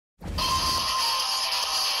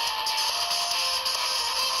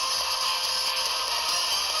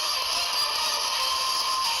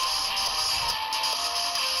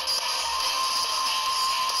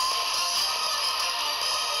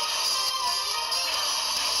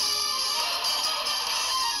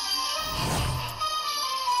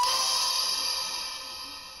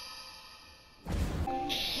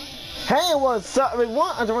Hey, what's up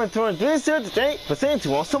everyone? I'm doing 3 here today, presenting to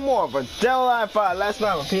you on some more of REVELATOR 5 last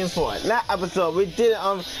night on PS4. Last episode we did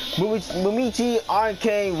Momiji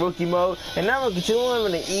arcade rookie mode, and now we're continuing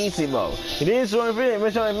with the easy mode. If you enjoyed the video,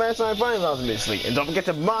 make sure you smash that button obviously, and don't forget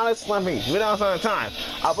to monitor slamming videos on time.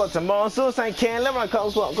 I'll put tomorrow suicide can never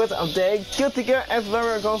comes with a update. Guilty Gear as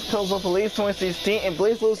Never comes with Police 2016 and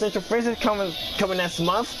BlazBlue Central Princess coming next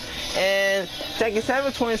month, and Tekken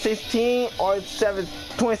 7 2016 or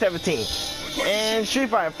 2017. And Street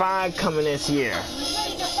Fighter 5 coming this year.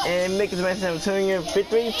 And Megadimension Neptunia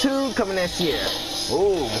Victory II coming this year.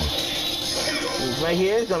 Ooh. It's right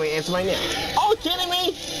here, it's gonna be answering right now. Oh, kidding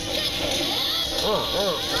me?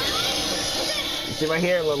 You see right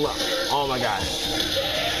here? Look. Oh my god.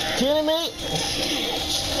 Kidding me?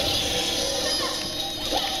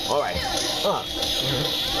 Alright.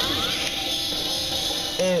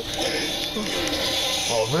 And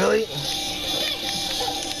oh really?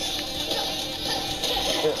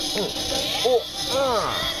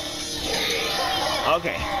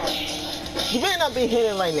 Okay. You better not be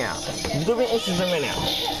hitting right now. You're doing instant right now.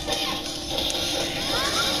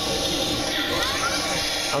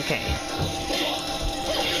 Okay.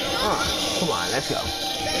 Come on, let's go.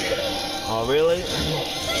 Oh, really?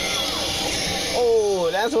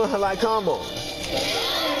 Oh, that's one like combo.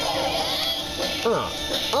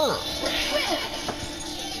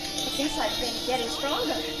 Seems like they're getting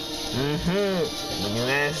stronger. Look at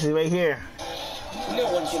that, see right here. No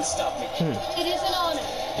one can stop me. It is an honor.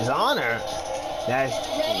 It's an honor? That's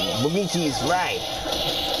Momiji's right.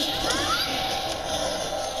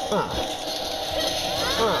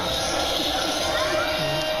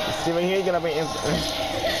 See right here, you're gonna be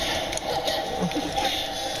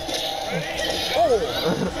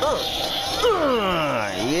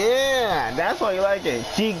yeah, that's why you like it.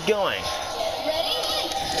 Keep going. Ready?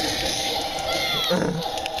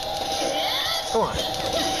 Come on.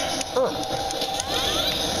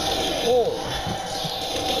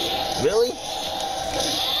 Really?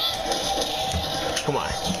 Come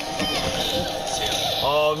on.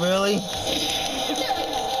 Oh, really?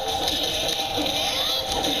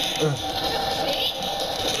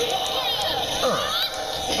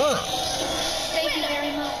 Thank you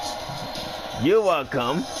very much. You're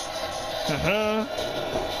welcome.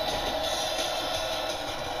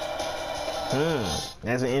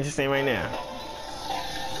 That's interesting right now.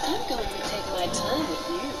 I'm going to take my time with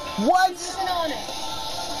you. What? It's an honor.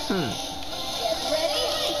 Get ready?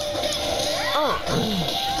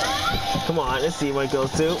 Come on, let's see what it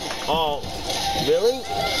goes to. Oh, really?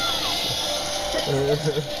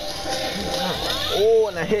 Oh,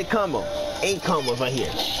 and a hit combo. 8 combos right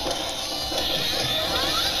here.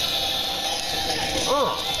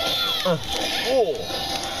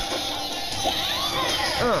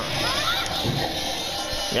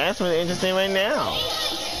 That's what's interesting right now.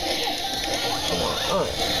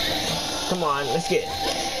 Come on, let's get it.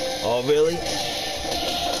 Oh, really?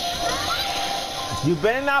 You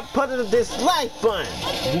better not put the dislike button.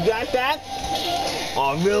 You got that?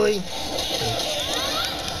 Oh, really?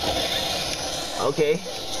 Okay.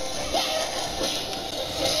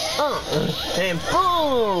 And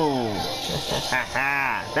boom!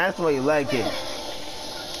 That's why you like it.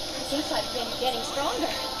 Seems like they're getting stronger.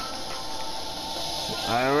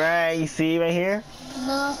 Alright, you see right here?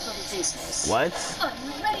 No for business. What? I'm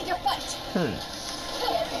ready to fight.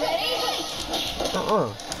 Ready?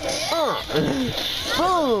 Boom!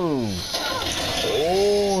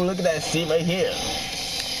 Oh, look at that seat right here.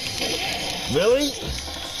 Really?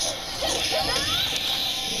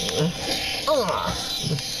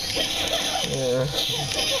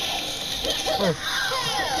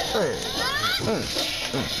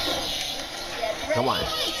 Come on.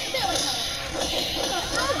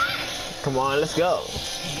 Come on, let's go.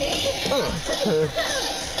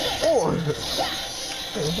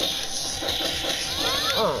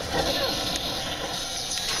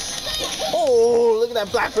 Oh, look at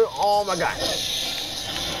that black foot. Oh my god.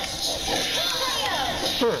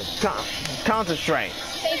 Counter strike.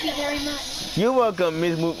 Thank you very much. You're welcome,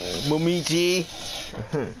 Miss Momiji.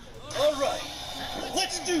 Alright,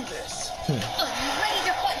 let's do this. I'm ready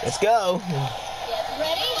to fight. Let's go. Get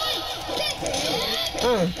ready?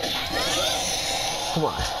 Come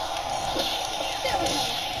on.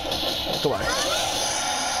 Come on.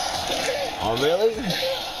 Oh, really?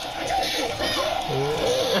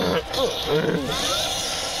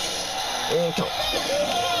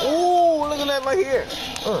 Oh, look at that right here.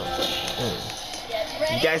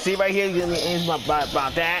 You guys see right here? You gonna be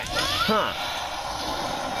about that?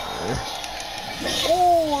 Oh,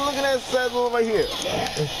 look at that saddle right here.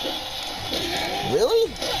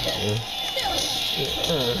 Really?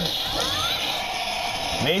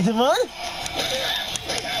 Amazing one?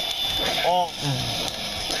 Oh.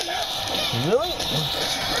 Really?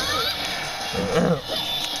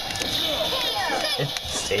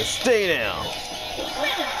 Stay down.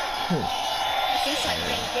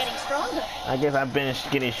 I guess I've been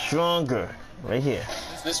getting stronger. Right here.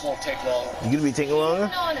 This won't take long. You gonna be taking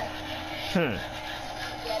longer?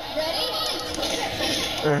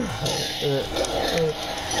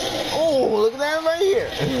 Oh, look at that right here.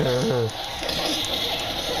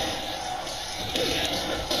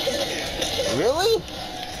 Really?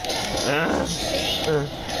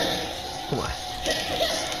 Come on.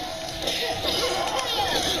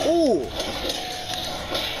 Ooh.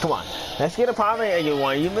 Come on. Let's get a pomegranate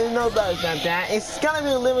one. You may know about that. It's gonna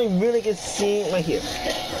be a really good scene right here.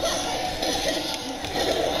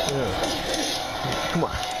 Come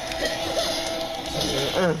on.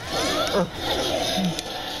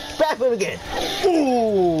 Backflip again.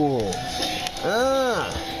 Ooh.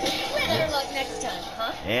 Better luck next time,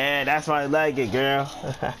 huh? Yeah, that's why I like it, girl.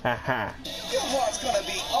 Your heart's gonna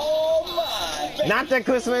be all mine. Not the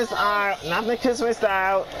Christmas style. Not the Christmas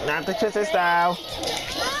style. Not the Christmas style.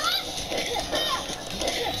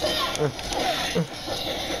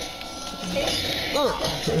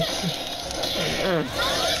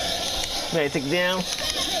 Ready to take it down.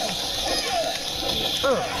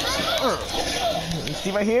 You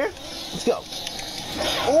see right here? Let's go.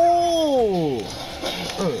 Oh!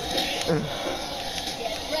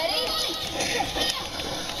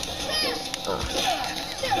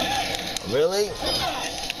 Really?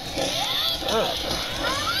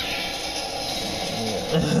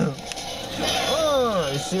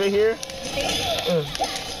 You see right here?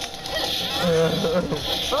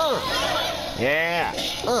 Yeah.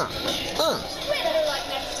 Better luck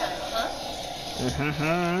next time,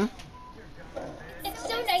 huh? It's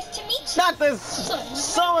so nice to meet you. Not this.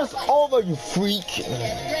 Summer's over, you freak.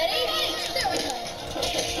 Ready?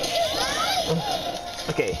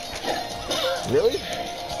 Okay. Really?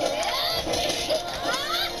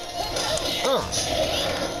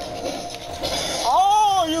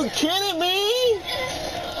 Oh, you kidding me?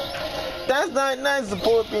 That's not nice to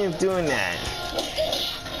both being doing that.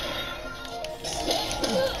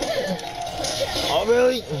 Oh,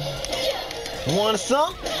 really? Want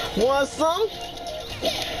some? Want some?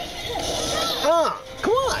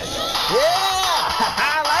 Come on. Yeah!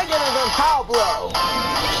 I like it as a power blow.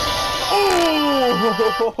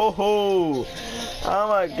 Ooh! Oh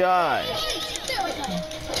my god.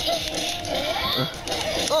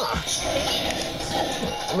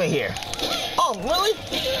 Right here. Oh, really?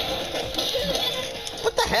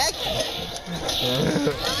 What the heck?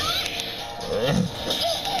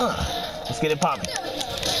 Let's get it popping.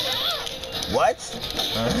 What?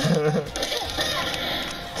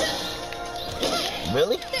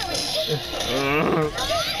 Really?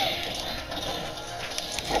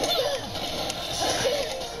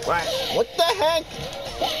 What? What the heck?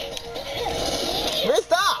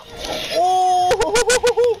 Stop! Ooh!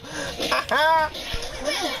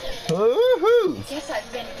 Woohoo! Guess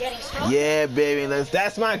I've been getting stronger. Yeah, baby,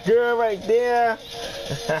 that's my girl right there.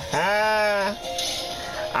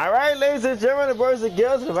 Alright, ladies and gentlemen, the boys and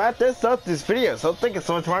girls, about this up this video. So thank you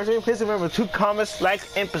so much for watching. Please remember to comment, like,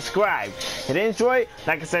 and subscribe. If you did enjoy,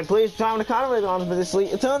 like I said, please drop in the comment on for this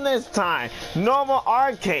week. Until next time, normal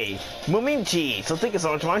arcade, Momiji. So thank you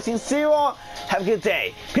so much for watching. See you all. Have a good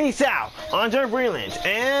day. Peace out. Andre Breland,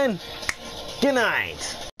 and good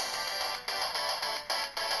night.